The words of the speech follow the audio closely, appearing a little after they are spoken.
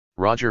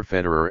Roger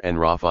Federer and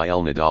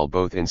Rafael Nadal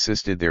both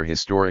insisted their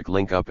historic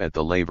link-up at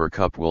the Laver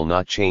Cup will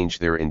not change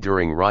their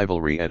enduring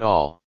rivalry at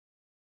all.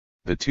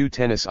 The two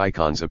tennis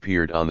icons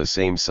appeared on the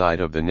same side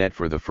of the net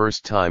for the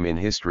first time in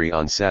history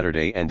on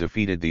Saturday and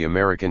defeated the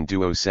American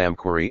duo Sam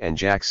Querrey and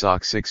Jack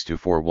Sock 6-4,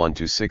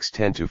 1-6,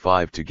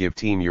 10-5 to give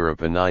Team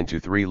Europe a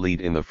 9-3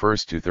 lead in the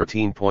first to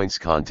 13 points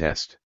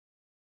contest.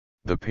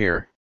 The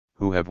pair,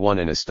 who have won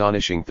an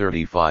astonishing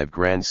 35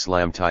 Grand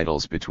Slam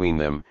titles between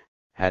them,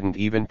 hadn't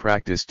even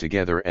practiced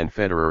together, and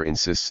Federer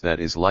insists that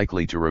is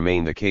likely to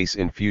remain the case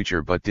in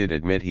future, but did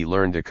admit he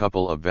learned a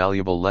couple of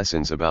valuable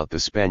lessons about the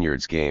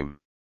Spaniard's game.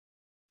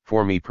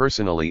 "For me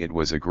personally it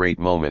was a great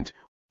moment,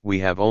 we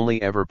have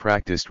only ever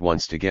practiced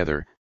once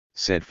together,"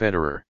 said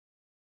Federer.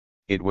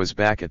 "It was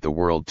back at the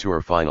World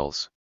Tour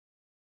Finals.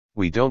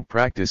 We don't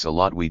practice a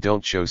lot, we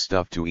don't show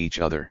stuff to each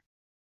other.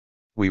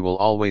 We will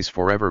always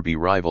forever be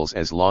rivals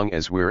as long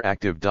as we're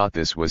active.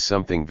 This was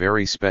something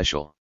very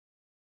special.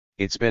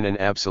 It's been an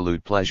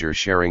absolute pleasure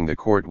sharing the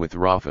court with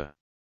Rafa.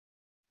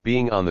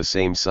 Being on the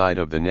same side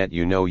of the net,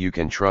 you know you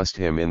can trust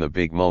him in the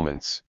big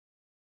moments.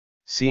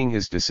 Seeing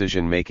his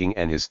decision-making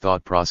and his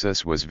thought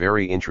process was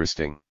very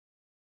interesting."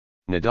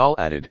 Nadal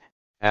added,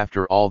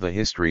 "After all the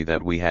history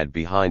that we had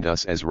behind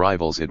us as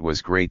rivals, it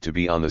was great to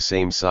be on the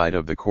same side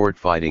of the court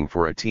fighting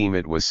for a team.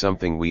 It was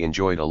something we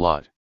enjoyed a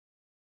lot.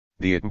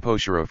 The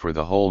atmosphere for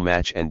the whole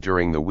match and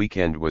during the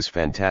weekend was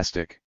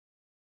fantastic.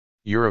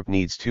 Europe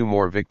needs 2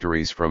 more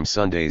victories from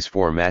Sunday's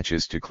 4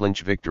 matches to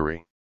clinch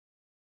victory.